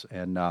thoughts,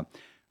 and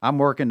I'm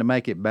working to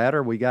make it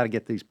better. We got to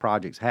get these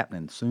projects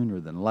happening sooner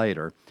than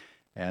later,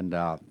 and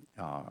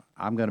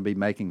I'm going to be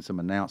making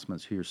some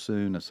announcements here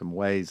soon of some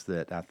ways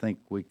that I think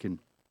we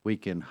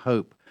can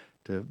hope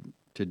to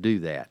do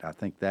that. I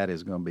think that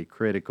is going to be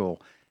critical,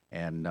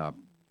 and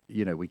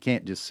we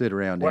can't just sit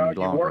around Well, any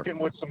you're longer. working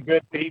with some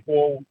good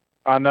people.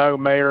 I know,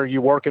 Mayor,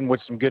 you're working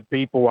with some good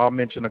people. I'll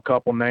mention a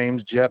couple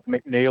names: Jeff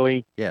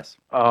McNeely, Yes.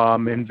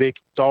 And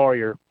Vicky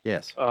Sawyer.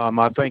 Yes.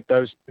 I think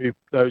those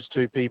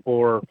two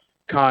people are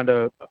kind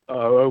of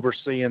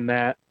overseeing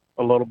that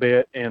a little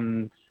bit,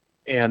 and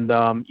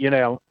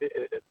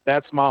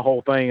that's my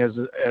whole thing as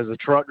a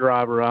truck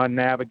driver. I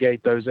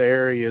navigate those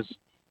areas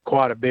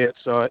quite a bit,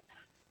 so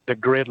the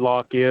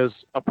gridlock is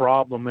a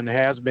problem and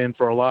has been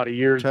for a lot of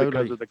years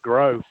because of the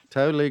growth.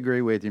 Totally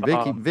agree with you.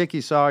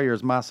 Vicky Sawyer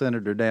is my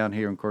senator down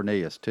here in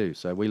Cornelius too,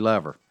 so we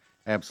love her.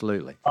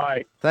 Absolutely. All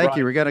right. Thank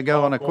you. We're going to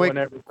go on a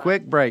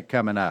quick break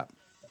coming up.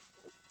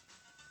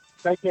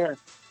 Take care.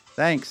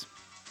 Thanks.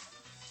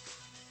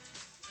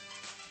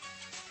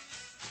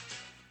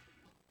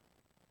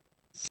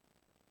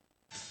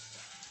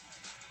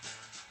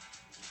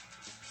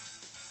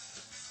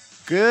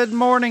 Good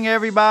morning,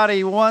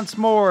 everybody. Once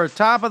more,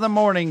 top of the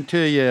morning to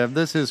you.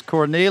 This is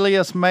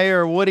Cornelius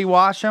Mayor Woody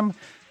Washam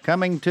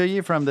coming to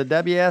you from the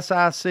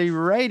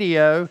WSIC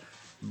Radio,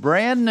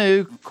 brand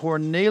new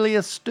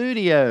Cornelius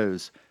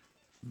Studios.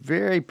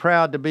 Very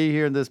proud to be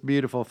here in this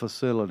beautiful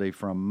facility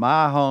from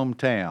my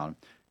hometown.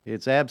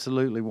 It's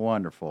absolutely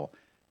wonderful.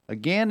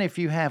 Again, if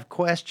you have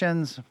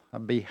questions,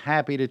 I'd be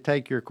happy to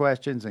take your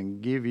questions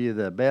and give you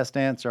the best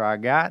answer I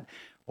got,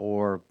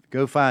 or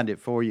go find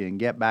it for you and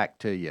get back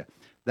to you.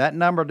 That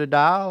number to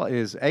dial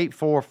is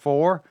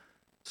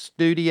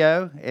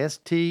 844-STUDIO,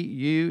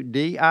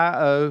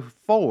 STUDIO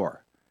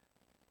 4.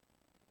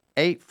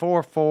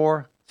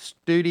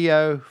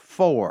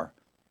 844-STUDIO-4.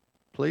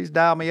 Please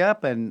dial me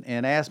up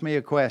and ask me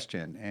a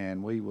question,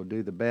 and we will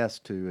do the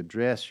best to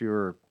address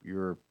your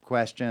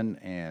question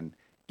and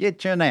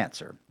get you an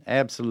answer.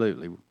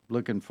 Absolutely.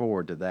 Looking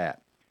forward to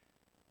that.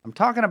 I'm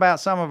talking about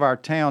some of our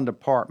town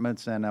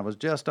departments, and I was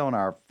just on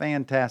our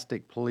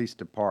fantastic police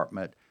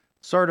department,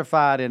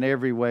 certified in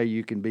every way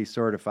you can be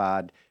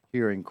certified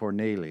here in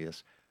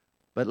Cornelius.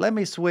 But let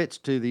me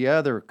switch to the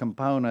other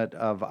component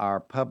of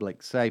our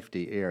public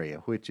safety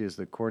area, which is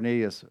the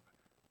Cornelius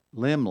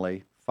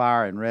Limley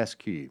Fire and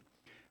Rescue.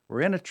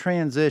 We're in a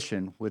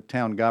transition with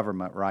town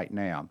government right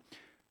now.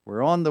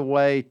 We're on the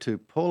way to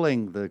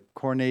pulling the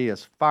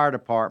Cornelius Fire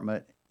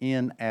Department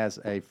in as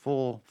a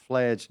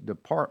full-fledged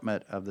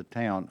department of the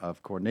town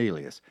of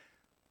Cornelius.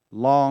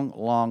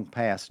 Long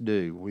past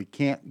due. We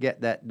can't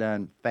get that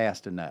done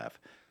fast enough.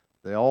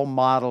 The old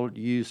model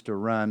used to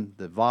run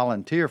the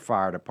volunteer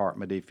fire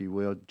department, if you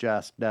will,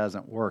 just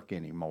doesn't work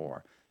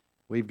anymore.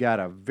 We've got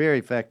a very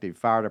effective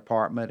fire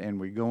department, and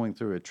we're going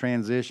through a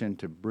transition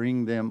to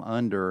bring them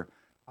under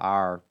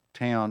our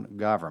town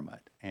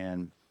government.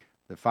 And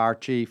the fire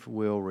chief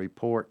will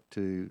report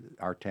to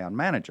our town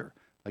manager.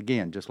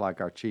 Again, just like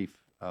our chief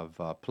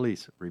of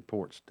police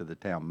reports to the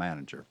town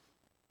manager.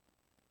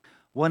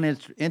 One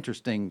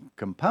interesting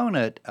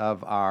component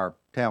of our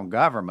town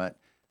government,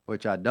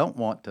 which I don't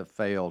want to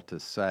fail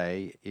to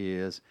say,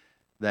 is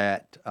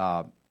that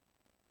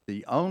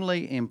the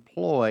only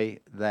employee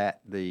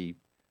that the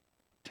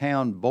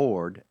town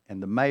board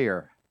and the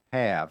mayor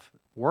have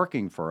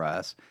working for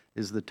us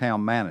is the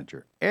town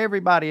manager.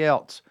 Everybody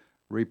else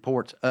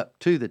reports up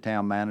to the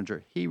town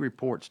manager. He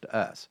reports to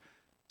us.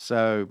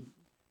 So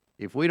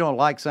if we don't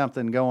like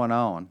something going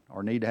on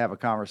or need to have a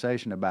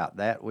conversation about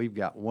that, we've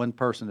got one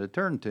person to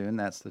turn to, and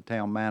that's the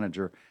town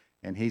manager,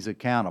 and he's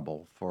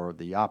accountable for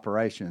the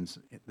operations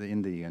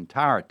in the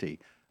entirety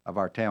of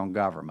our town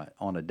government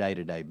on a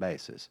day-to-day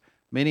basis.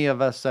 Many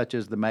of us, such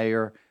as the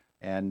mayor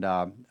and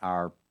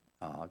our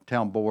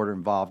town board, are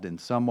involved in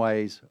some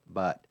ways,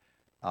 but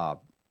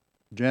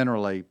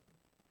generally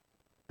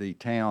the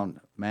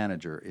town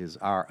manager is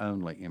our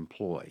only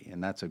employee,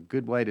 and that's a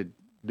good way to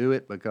do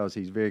it because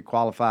he's very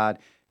qualified,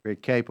 very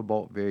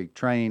capable, very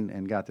trained,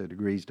 and got the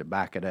degrees to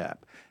back it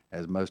up,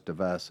 as most of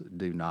us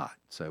do not.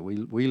 So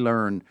we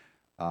learn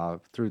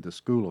through the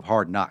school of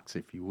hard knocks,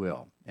 if you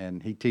will,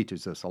 and he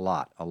teaches us a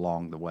lot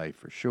along the way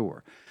for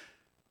sure.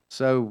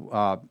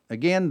 So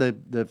again,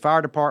 the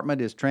fire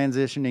department is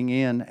transitioning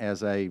in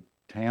as a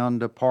town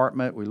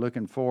department. We're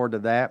looking forward to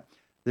that.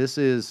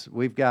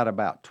 We've got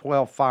about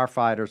 12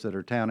 firefighters that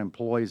are town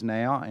employees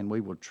now, and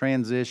we will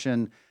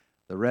transition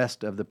the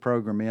rest of the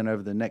program in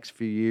over the next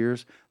few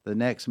years. The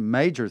next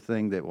major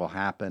thing that will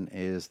happen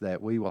is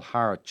that we will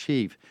hire a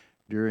chief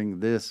during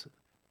this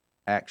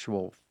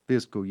actual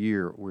fiscal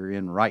year we're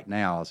in right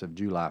now as of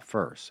July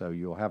 1st. So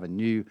you'll have a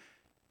new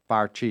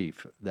fire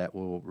chief that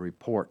will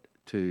report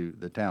to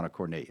the town of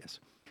Cornelius.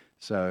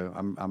 So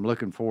I'm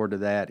looking forward to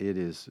that. It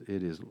is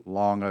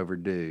long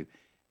overdue,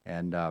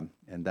 and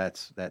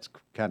that's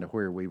kind of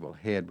where we will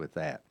head with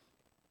that.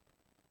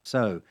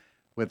 So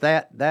with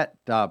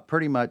that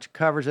pretty much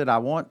covers it. I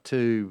want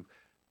to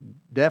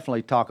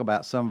definitely talk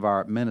about some of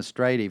our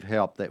administrative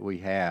help that we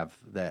have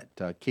that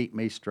keep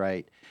me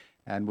straight.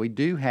 And we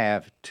do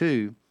have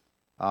two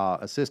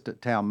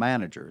assistant town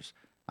managers.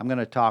 I'm going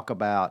to talk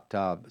about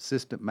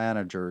Assistant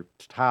Manager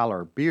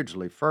Tyler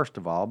Beardsley first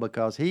of all,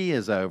 because he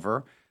is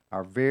over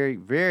our very,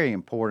 very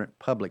important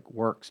Public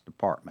Works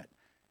Department.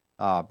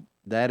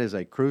 That is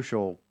a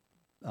crucial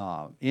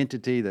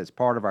entity that's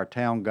part of our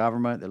town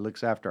government that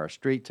looks after our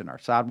streets and our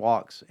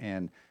sidewalks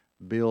and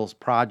builds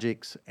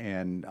projects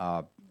and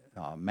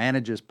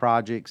manages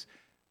projects,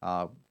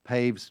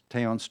 paves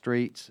town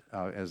streets,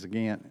 as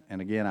again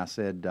and again I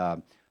said,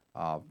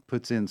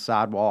 puts in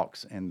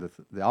sidewalks and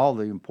all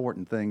the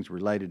important things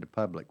related to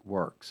public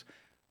works.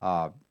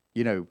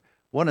 You know,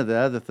 one of the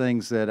other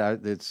things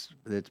that's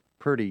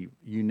pretty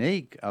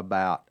unique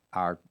about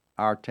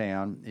our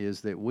town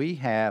is that we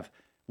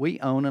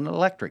own an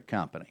electric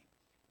company.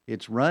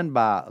 It's run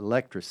by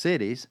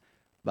electricities,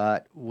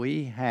 but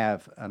we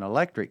have an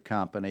electric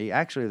company.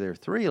 Actually, there are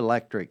three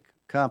electric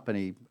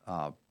company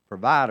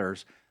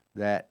providers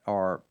that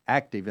are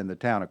active in the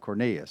town of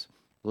Cornelius.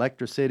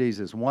 Electricities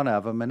is one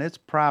of them, and it's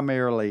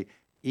primarily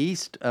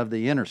east of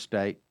the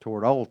interstate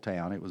toward Old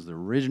Town. It was the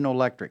original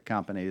electric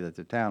company that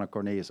the town of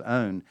Cornelius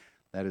owned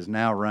that is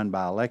now run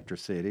by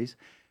Electricities.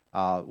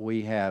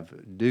 We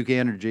have Duke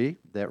Energy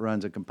that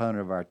runs a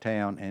component of our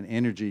town, and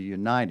Energy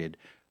United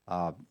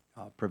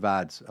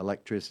provides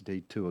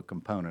electricity to a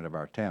component of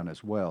our town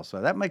as well.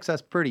 So that makes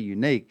us pretty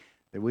unique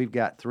that we've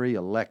got three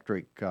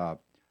electric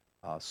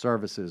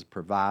services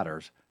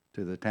providers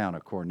to the town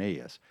of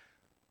Cornelius.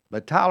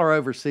 But Tyler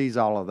oversees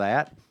all of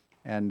that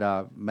and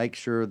makes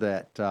sure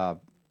that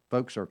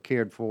folks are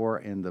cared for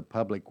in the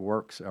public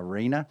works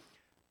arena.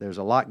 There's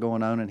a lot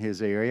going on in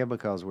his area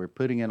because we're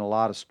putting in a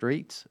lot of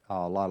streets,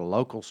 a lot of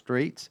local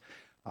streets.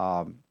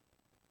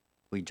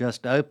 We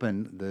just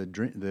opened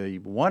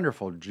the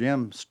wonderful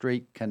Gem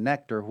Street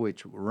connector,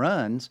 which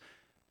runs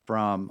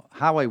from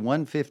Highway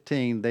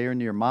 115 there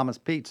near Mama's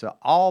Pizza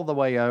all the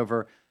way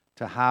over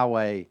to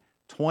Highway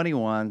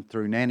 21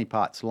 through Nanny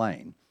Potts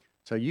Lane.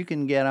 So you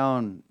can get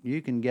on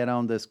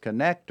this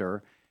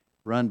connector,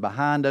 run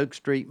behind Oak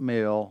Street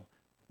Mill,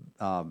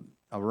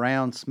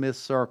 around Smith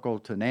Circle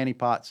to Nanny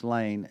Potts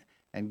Lane,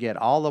 and get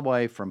all the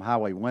way from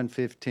Highway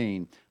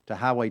 115 to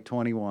Highway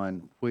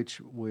 21, which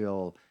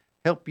will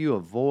help you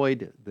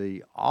avoid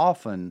the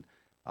often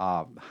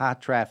high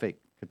traffic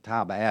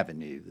Catawba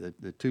Avenue,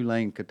 the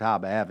two-lane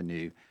Catawba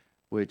Avenue,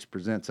 which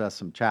presents us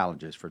some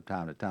challenges from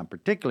time to time,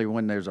 particularly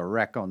when there's a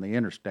wreck on the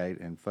interstate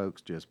and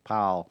folks just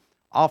pile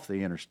off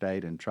the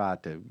interstate and try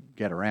to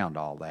get around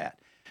all that.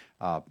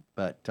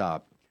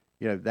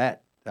 You know,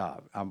 that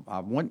I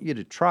want you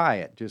to try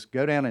it. Just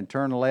go down and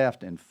turn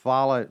left and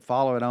follow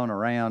it on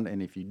around.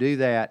 And if you do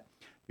that,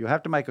 you'll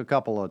have to make a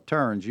couple of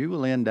turns. You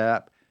will end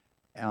up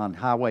on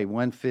Highway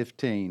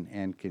 115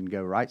 and can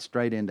go right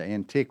straight into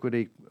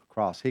Antiquity,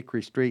 across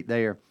Hickory Street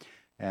there,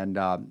 and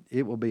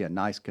it will be a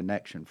nice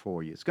connection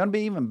for you. It's going to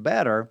be even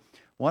better.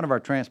 One of our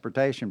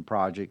transportation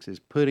projects is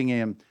putting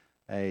in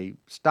a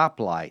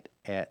stoplight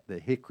at the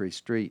Hickory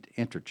Street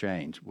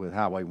interchange with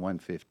Highway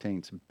 115.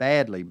 It's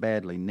badly,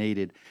 badly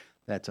needed.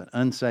 That's an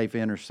unsafe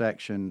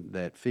intersection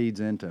that feeds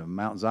into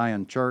Mount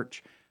Zion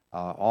Church,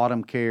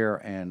 Autumn Care,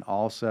 and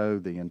also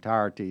the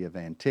entirety of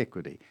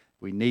Antiquity.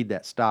 We need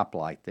that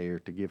stoplight there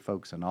to give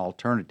folks an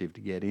alternative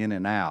to get in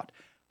and out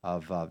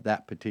of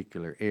that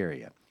particular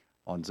area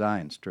on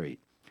Zion Street.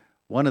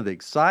 One of the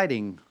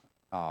exciting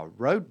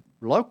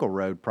local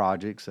road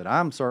projects that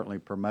I'm certainly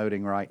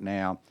promoting right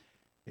now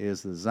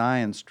is the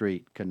Zion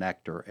Street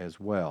connector as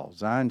well.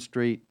 Zion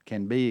Street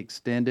can be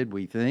extended,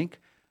 we think,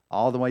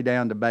 all the way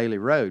down to Bailey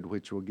Road,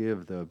 which will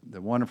give the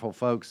wonderful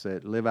folks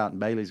that live out in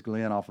Bailey's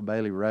Glen off of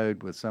Bailey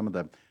Road with some of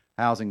the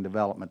housing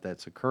development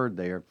that's occurred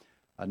there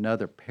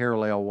another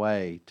parallel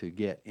way to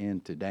get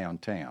into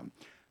downtown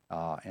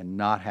and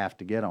not have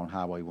to get on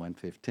Highway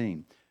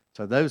 115.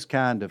 So those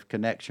kind of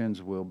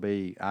connections will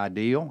be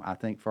ideal, I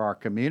think, for our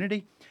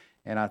community,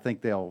 and I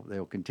think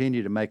they'll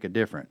continue to make a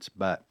difference.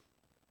 But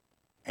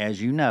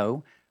as you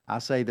know, I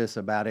say this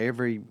about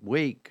every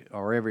week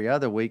or every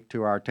other week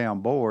to our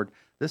town board,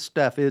 this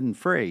stuff isn't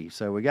free,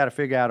 so we got to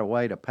figure out a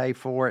way to pay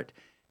for it,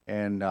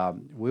 and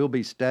we'll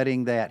be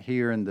studying that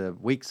here in the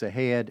weeks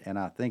ahead, and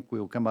I think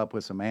we'll come up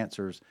with some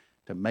answers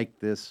to make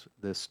this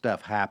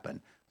stuff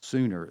happen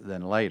sooner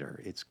than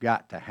later. It's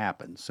got to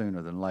happen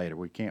sooner than later.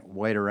 We can't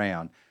wait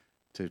around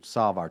to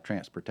solve our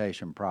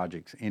transportation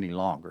projects any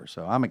longer.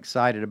 So I'm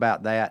excited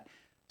about that.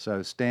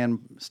 So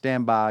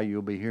stand by.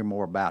 You'll be hearing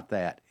more about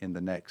that in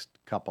the next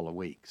couple of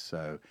weeks.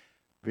 So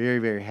very,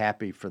 very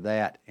happy for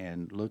that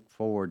and look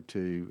forward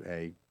to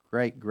a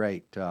great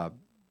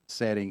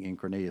setting in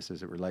Cornelius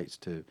as it relates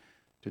to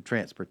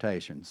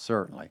transportation,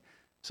 certainly.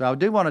 So I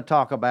do want to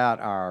talk about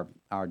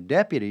our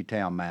deputy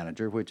town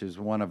manager, which is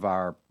one of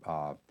our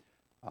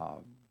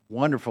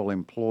wonderful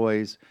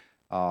employees.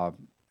 I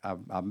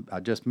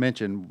just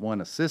mentioned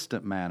one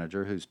assistant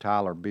manager, who's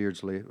Tyler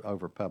Beardsley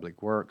over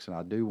Public Works, and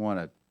I do want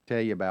to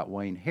tell you about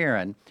Wayne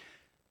Herron,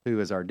 who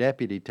is our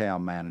deputy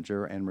town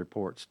manager and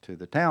reports to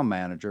the town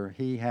manager.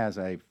 He has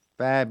a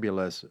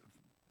fabulous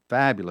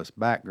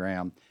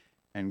background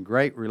and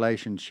great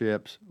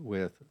relationships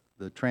with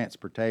the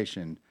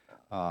transportation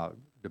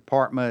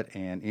department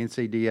and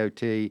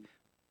NCDOT,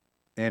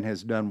 and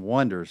has done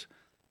wonders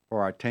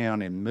for our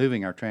town in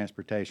moving our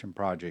transportation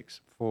projects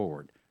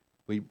forward.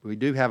 We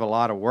do have a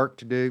lot of work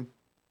to do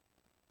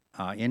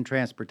in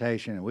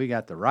transportation, and we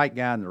got the right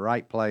guy in the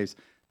right place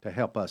to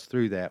help us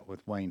through that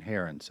with Wayne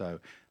Heron. So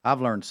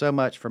I've learned so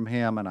much from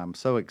him, and I'm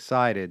so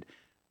excited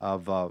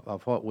of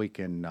what we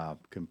can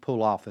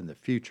pull off in the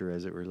future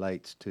as it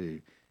relates to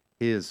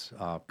his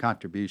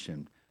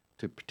contribution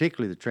to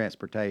particularly the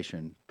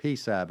transportation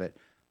piece of it,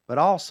 but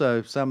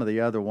also some of the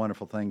other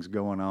wonderful things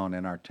going on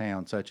in our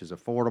town, such as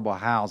affordable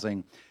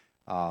housing,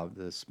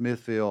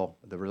 the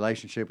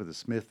relationship with the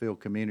Smithfield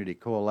Community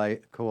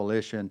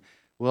Coalition.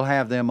 We'll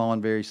have them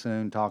on very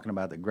soon talking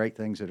about the great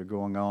things that are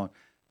going on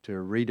to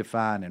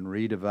redefine and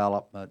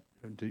redevelop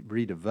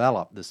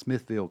the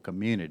Smithfield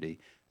community.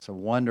 It's a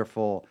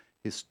wonderful,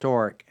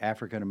 historic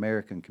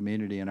African-American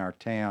community in our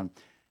town,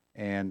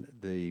 and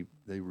the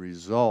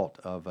result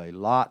of a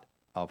lot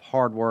of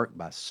hard work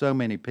by so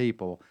many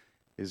people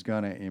is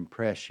going to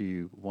impress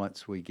you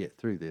once we get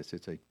through this.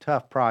 It's a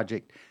tough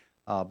project,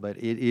 but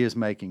it is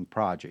making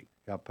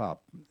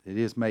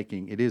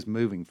it is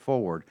moving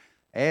forward,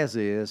 as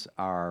is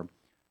our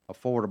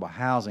affordable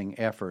housing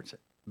efforts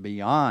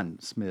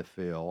beyond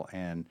Smithfield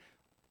and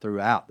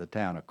throughout the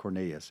town of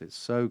Cornelius. It's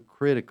so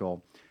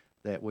critical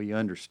that we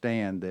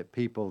understand that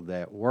people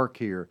that work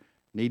here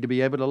need to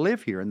be able to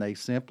live here, and they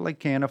simply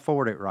can't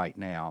afford it right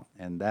now,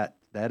 and that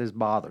is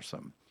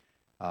bothersome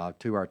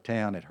to our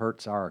town. It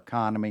hurts our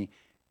economy,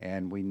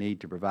 and we need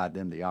to provide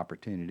them the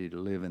opportunity to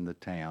live in the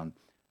town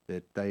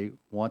that they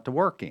want to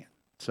work in.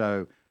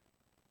 So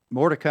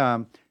more to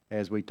come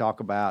as we talk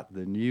about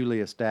the newly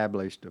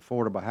established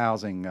affordable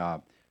housing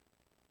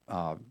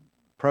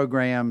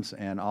programs,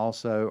 and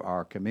also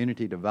our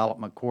Community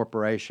Development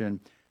Corporation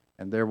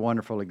and their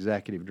wonderful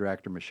executive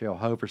director, Michelle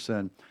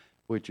Hoverson,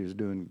 which is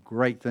doing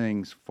great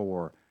things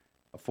for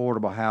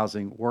affordable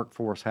housing,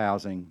 workforce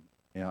housing,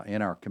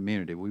 in our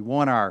community. We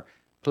want our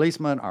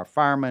policemen, our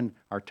firemen,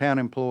 our town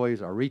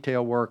employees, our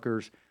retail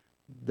workers,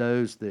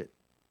 those that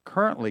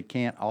currently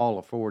can't all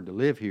afford to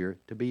live here,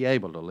 to be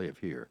able to live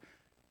here.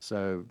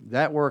 So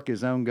that work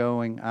is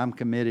ongoing. I'm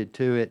committed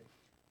to it,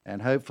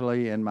 and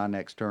hopefully in my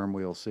next term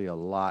we'll see a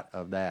lot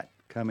of that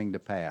coming to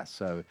pass.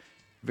 So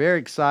very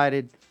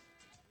excited.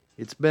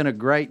 It's been a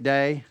great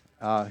day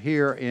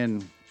here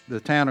in the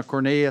town of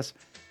Cornelius.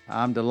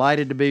 I'm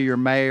delighted to be your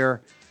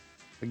mayor.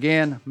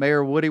 Again,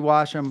 Mayor Woody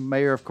Washam,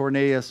 Mayor of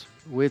Cornelius,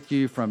 with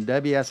you from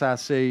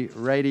WSIC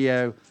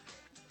Radio,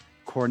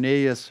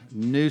 Cornelius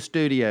new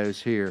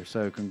studios here.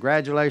 So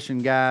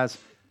congratulations, guys.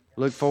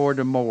 Look forward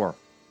to more.